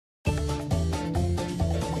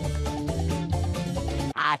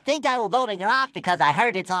I think I will go to Iraq because I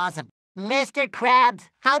heard it's awesome. Mr. Krabs,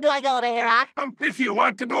 how do I go to Iraq? If you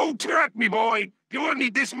want to go to Iraq, me boy, you will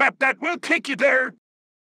need this map that will take you there.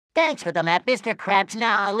 Thanks for the map, Mr. Krabs.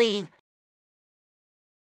 Now I'll leave.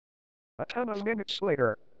 A ton of minutes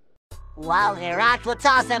later. Wow, Iraq looks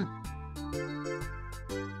awesome.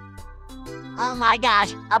 Oh my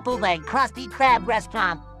gosh, a bootleg Krusty Krab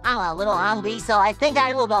restaurant. I'm a little hungry, so I think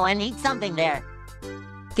I will go and eat something there.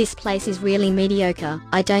 This place is really mediocre.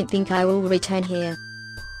 I don't think I will return here.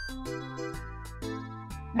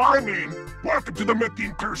 My name, welcome to the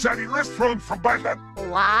Metin Kursani restaurant from Baghdad.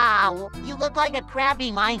 Wow, you look like a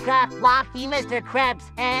crabby Minecraft blocky, Mr. Krabs.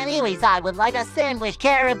 Anyways, I would like a sandwich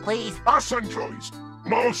carrot, please. Awesome choice.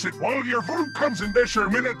 Mouse it while your food comes in measure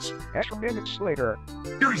minutes. 8 minutes later.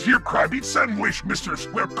 Here's your crabby sandwich, Mr.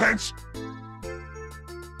 Squarepants.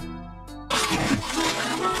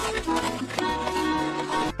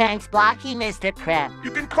 Thanks, blocky, Mr. Krab. You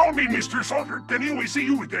can call me Mr. Salter. Anyway, see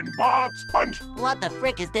you again, Bob Sponge. What the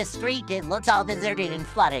frick is this street? It looks all deserted and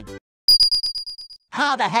flooded.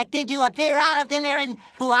 How the heck did you appear out of thin air, and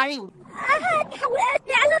who are you?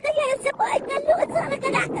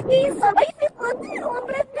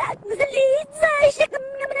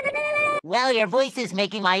 Well, your voice is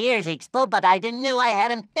making my ears explode, but I didn't know I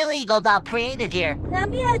had an illegal dog created here. Wait,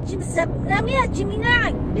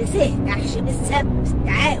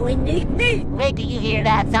 do you hear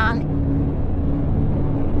that sound?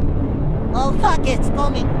 Oh fuck, it's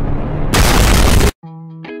coming.